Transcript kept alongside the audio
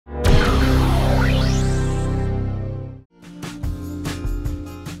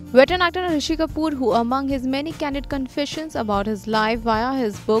Veteran actor Rishi Kapoor, who among his many candid confessions about his life via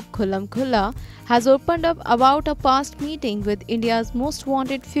his book Khullam Khulla, has opened up about a past meeting with India's most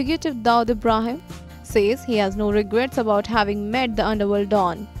wanted fugitive Dawood Ibrahim, says he has no regrets about having met the Underworld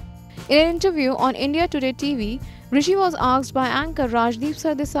Don. In an interview on India Today TV, Rishi was asked by anchor Rajdeep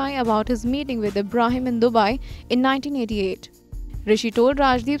Sardesai about his meeting with Ibrahim in Dubai in 1988. Rishi told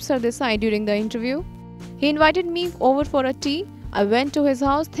Rajdeep Sardesai during the interview, "He invited me over for a tea. I went to his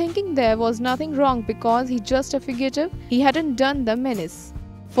house thinking there was nothing wrong because he's just a fugitive. He hadn't done the menace."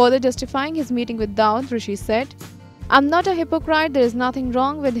 Further justifying his meeting with Dawood, Rishi said, "I'm not a hypocrite. There is nothing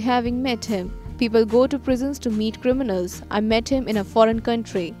wrong with having met him. People go to prisons to meet criminals. I met him in a foreign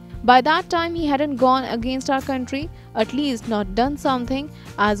country. By that time, he hadn't gone against our country, at least not done something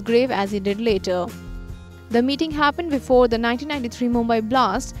as grave as he did later. The meeting happened before the 1993 Mumbai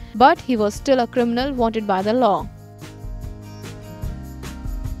blast, but he was still a criminal wanted by the law."